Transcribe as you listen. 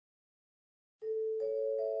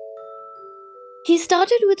He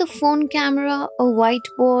started with a phone camera, a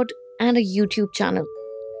whiteboard, and a YouTube channel.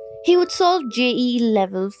 He would solve JEE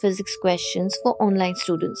level physics questions for online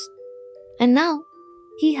students. And now,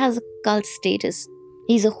 he has a cult status.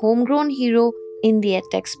 He's a homegrown hero in the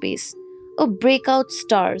edtech space. A breakout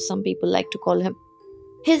star, some people like to call him.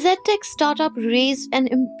 His edtech startup raised an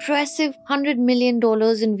impressive $100 million in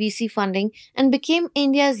VC funding and became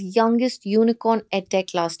India's youngest unicorn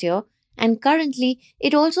edtech last year. And currently,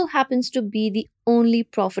 it also happens to be the only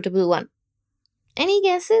profitable one. Any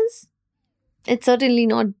guesses? It's certainly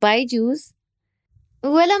not Byju's.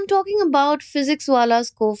 Well, I'm talking about Physics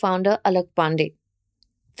Wallah's co founder Alak Pandey.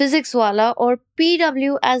 Physics Wallah, or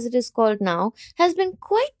PW as it is called now, has been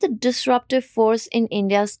quite the disruptive force in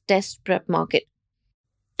India's test prep market.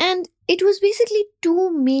 And it was basically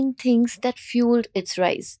two main things that fueled its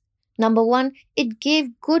rise. Number one, it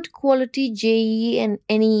gave good quality JEE and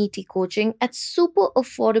NEET coaching at super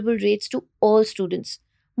affordable rates to all students.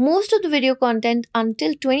 Most of the video content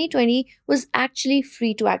until 2020 was actually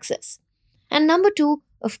free to access. And number two,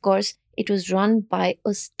 of course, it was run by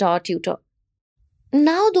a star tutor.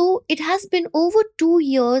 Now, though, it has been over 2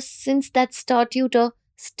 years since that star tutor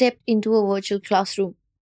stepped into a virtual classroom.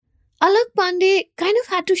 Alak Pandey kind of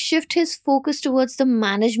had to shift his focus towards the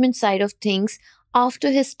management side of things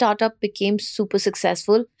after his startup became super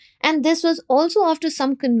successful, and this was also after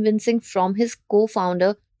some convincing from his co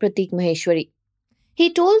founder Pratik Maheshwari.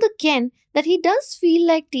 He told the Ken that he does feel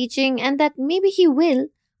like teaching and that maybe he will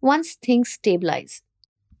once things stabilize.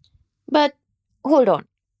 But hold on.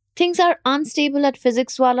 Things are unstable at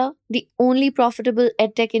Physics Wallah, the only profitable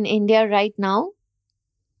edtech in India right now?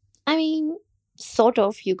 I mean, sort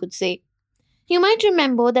of, you could say. You might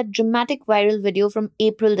remember that dramatic viral video from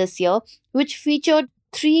April this year, which featured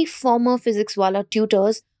three former Physics Wallah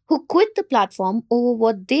tutors who quit the platform over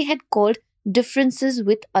what they had called differences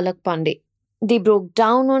with Alak Pandey. They broke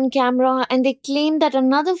down on camera and they claimed that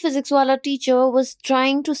another Physics Wallah teacher was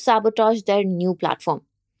trying to sabotage their new platform.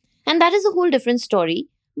 And that is a whole different story,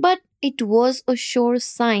 but it was a sure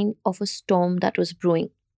sign of a storm that was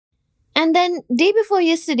brewing. And then, day before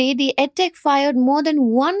yesterday, the EdTech fired more than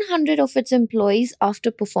 100 of its employees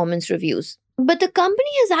after performance reviews. But the company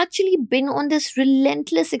has actually been on this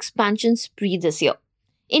relentless expansion spree this year.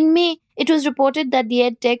 In May, it was reported that the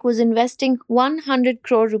EdTech was investing 100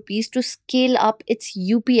 crore rupees to scale up its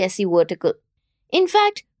UPSC vertical. In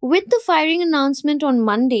fact, with the firing announcement on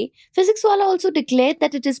Monday, PhysicsWallah also declared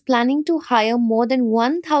that it is planning to hire more than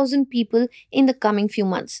 1,000 people in the coming few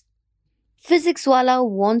months. PhysicsWallah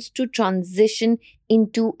wants to transition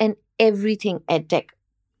into an everything edtech.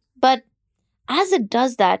 But as it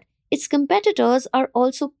does that, its competitors are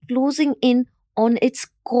also closing in on its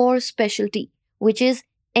core specialty, which is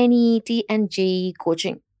NEET and JEE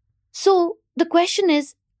coaching. So the question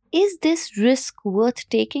is this risk worth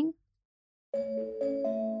taking?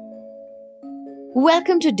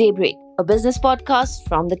 Welcome to Daybreak, a business podcast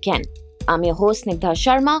from the Ken. I'm your host Snigdha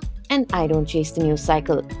Sharma, and I don't chase the news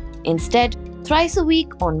cycle. Instead, thrice a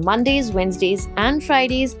week on Mondays, Wednesdays, and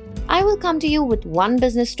Fridays, I will come to you with one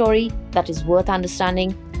business story that is worth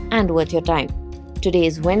understanding and worth your time. Today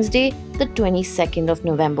is Wednesday, the 22nd of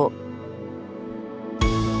November.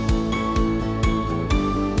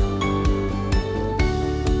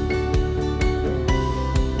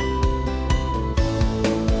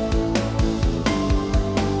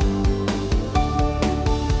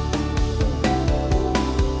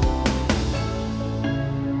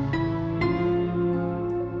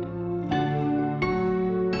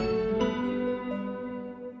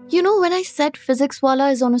 You know, when I said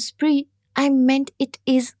PhysicsWallah is on a spree, I meant it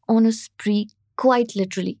is on a spree quite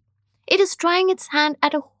literally. It is trying its hand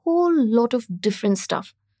at a whole lot of different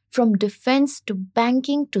stuff. From defense to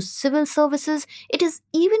banking to civil services, it is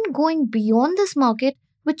even going beyond this market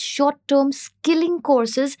with short-term skilling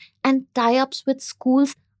courses and tie-ups with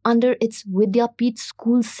schools under its Vidyapeeth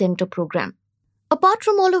School Center program. Apart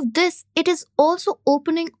from all of this, it is also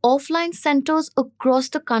opening offline centers across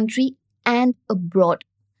the country and abroad.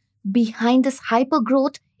 Behind this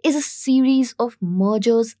hypergrowth is a series of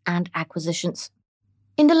mergers and acquisitions.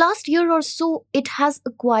 In the last year or so, it has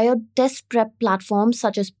acquired test prep platforms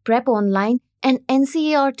such as Prep Online and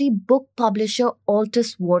NCERT book publisher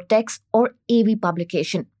Altus Vortex or AV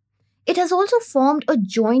Publication. It has also formed a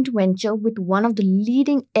joint venture with one of the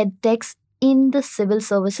leading edtechs in the civil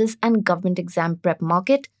services and government exam prep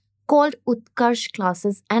market called Utkarsh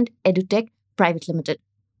Classes and EduTech Private Limited.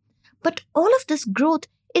 But all of this growth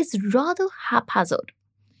is rather haphazard.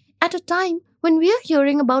 At a time when we are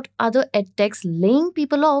hearing about other edtechs laying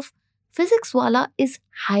people off, PhysicsWallah is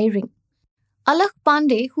hiring. Alak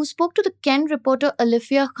Pandey, who spoke to the Ken reporter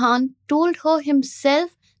Alifia Khan, told her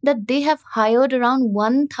himself that they have hired around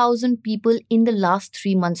 1,000 people in the last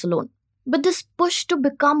 3 months alone. But this push to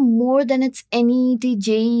become more than its NEET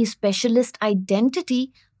JEE specialist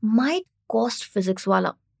identity might cost Physics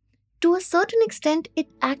Wallah. To a certain extent, it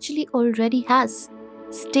actually already has.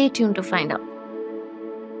 Stay tuned to find out.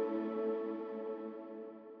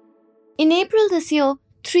 In April this year,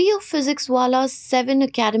 three of Physics Wallah's 7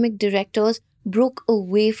 academic directors broke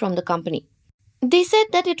away from the company. They said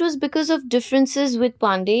that it was because of differences with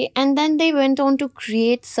Pandey, and then they went on to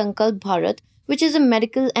create Sankalp Bharat, which is a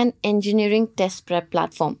medical and engineering test prep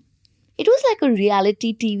platform. It was like a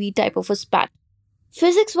reality TV type of a spat.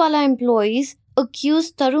 Physics Wallah employees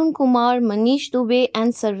accused Tarun Kumar, Manish Dubey,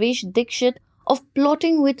 and Sarvesh Dikshit of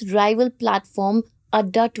plotting with rival platform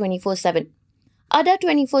Adda 24/7. Adda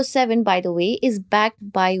 24/7, by the way, is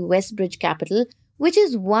backed by Westbridge Capital, which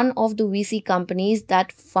is one of the VC companies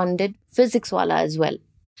that funded Physics Wallah as well.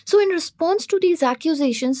 So, in response to these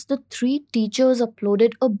accusations, the three teachers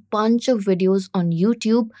uploaded a bunch of videos on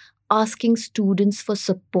YouTube asking students for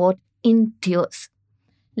support in tears.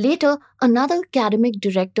 Later, another academic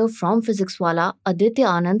director from Physics Wallah, Aditya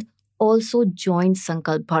Anand, also joined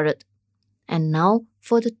Sankalp Bharat. And now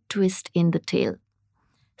for the twist in the tale.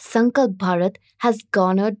 Sankalp Bharat has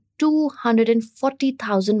garnered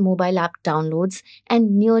 240,000 mobile app downloads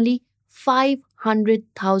and nearly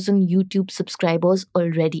 500,000 YouTube subscribers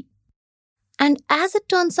already. And as it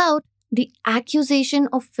turns out, the accusation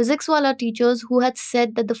of Physics Wallah teachers who had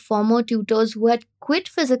said that the former tutors who had quit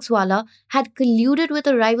Physics Wallah had colluded with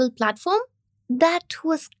a rival platform, that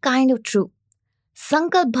was kind of true.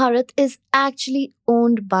 Sankalp Bharat is actually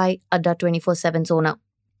owned by Adda 24/7's owner.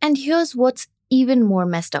 And here's what's even more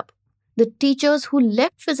messed up. The teachers who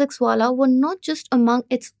left Physics Wallah were not just among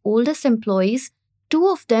its oldest employees, two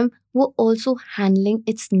of them were also handling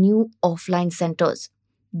its new offline centers.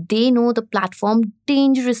 They know the platform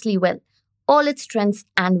dangerously well, all its strengths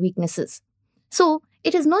and weaknesses. So,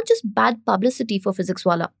 it is not just bad publicity for Physics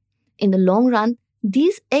Wallah. In the long run,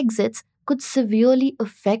 these exits could severely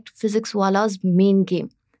affect Physics Wallah's main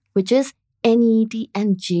game, which is NEET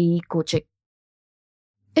and JEE coaching.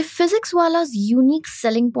 If Physics Wallah's unique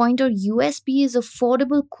selling point or USP is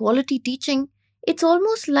affordable quality teaching, it's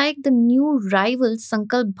almost like the new rival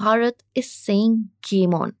Sankalp Bharat is saying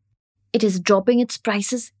game on. It is dropping its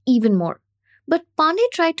prices even more. But Pandey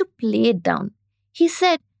tried to play it down. He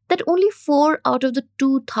said that only 4 out of the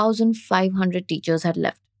 2,500 teachers had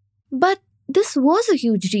left. But this was a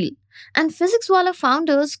huge deal, and Physics Wallah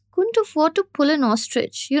founders couldn't afford to pull an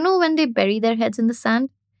ostrich, when they bury their heads in the sand.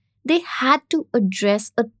 They had to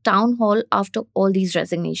address a town hall after all these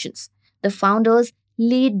resignations. The founders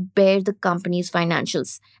laid bare the company's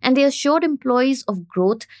financials, and they assured employees of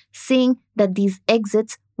growth, saying that these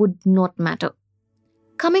exits would not matter.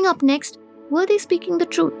 Coming up next, were they speaking the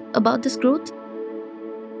truth about this growth?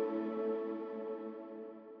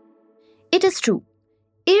 It is true.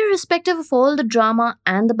 Irrespective of all the drama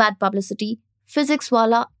and the bad publicity, Physics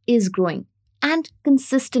Wallah is growing, and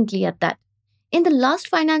consistently at that. In the last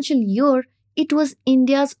financial year, it was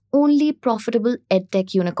India's only profitable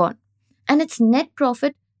edtech unicorn, and its net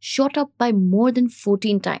profit shot up by more than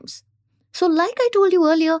 14 times. So, like I told you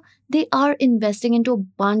earlier, they are investing into a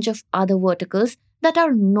bunch of other verticals that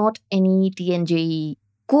are not NEET and JEE.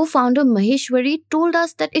 Co-founder Maheshwari told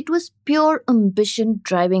us that it was pure ambition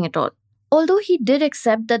driving it all. Although he did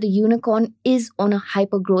accept that the unicorn is on a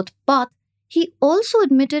hyper-growth path, he also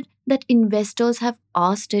admitted that investors have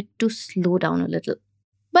asked it to slow down a little.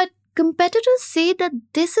 But competitors say that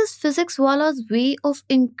this is Physics Wallah's way of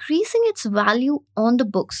increasing its value on the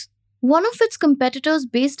books. One of its competitors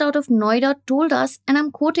based out of Noida told us, and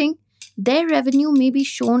I'm quoting, their revenue may be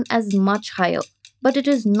shown as much higher, but it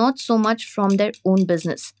is not so much from their own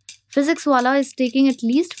business. Physics Wallah is taking at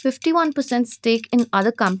least 51% stake in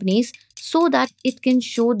other companies so that it can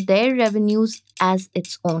show their revenues as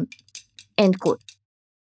its own. End quote.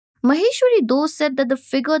 Maheshwari though said that the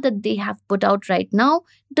figure that they have put out right now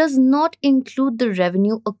does not include the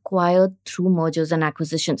revenue acquired through mergers and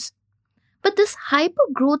acquisitions. But this hyper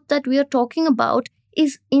growth that we are talking about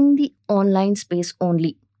is in the online space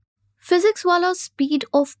only. Physics Wallah's speed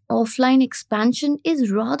of offline expansion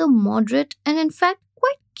is rather moderate and in fact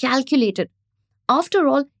quite calculated. After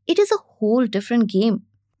all, it is a whole different game.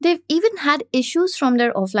 They've even had issues from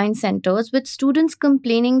their offline centers with students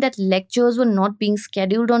complaining that lectures were not being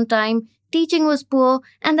scheduled on time, teaching was poor,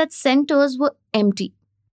 and that centers were empty.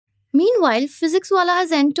 Meanwhile, Physics Wallah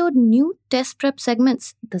has entered new test prep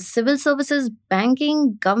segments, the civil services,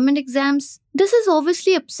 banking, government exams. This has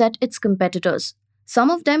obviously upset its competitors. some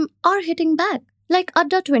of them are hitting back, like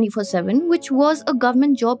Adda 24/7, which was a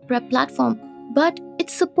government job prep platform, but it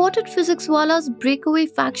supported Physics Wallah's breakaway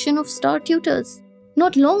faction of star tutors.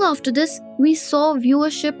 Not long after this, we saw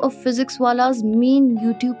viewership of Physics Wallah's main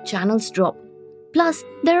YouTube channels drop. Plus,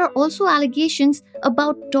 there are also allegations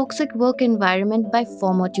about toxic work environment by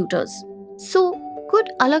former tutors. So,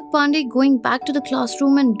 could Alak Pandey going back to the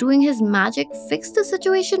classroom and doing his magic fix the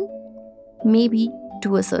situation? Maybe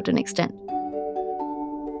to a certain extent.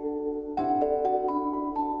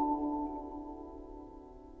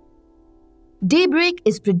 Daybreak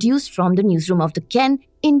is produced from the newsroom of The Ken,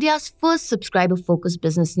 India's first subscriber-focused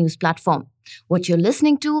business news platform. What you're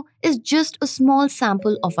listening to is just a small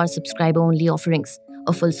sample of our subscriber-only offerings.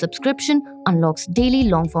 A full subscription unlocks daily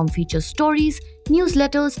long-form feature stories,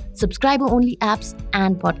 newsletters, subscriber-only apps,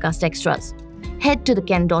 and podcast extras. Head to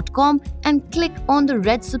theken.com and click on the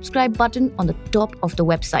red subscribe button on the top of the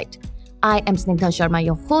website. I am Snigdha Sharma,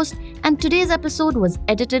 your host, and today's episode was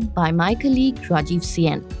edited by my colleague Rajiv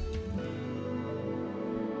CN.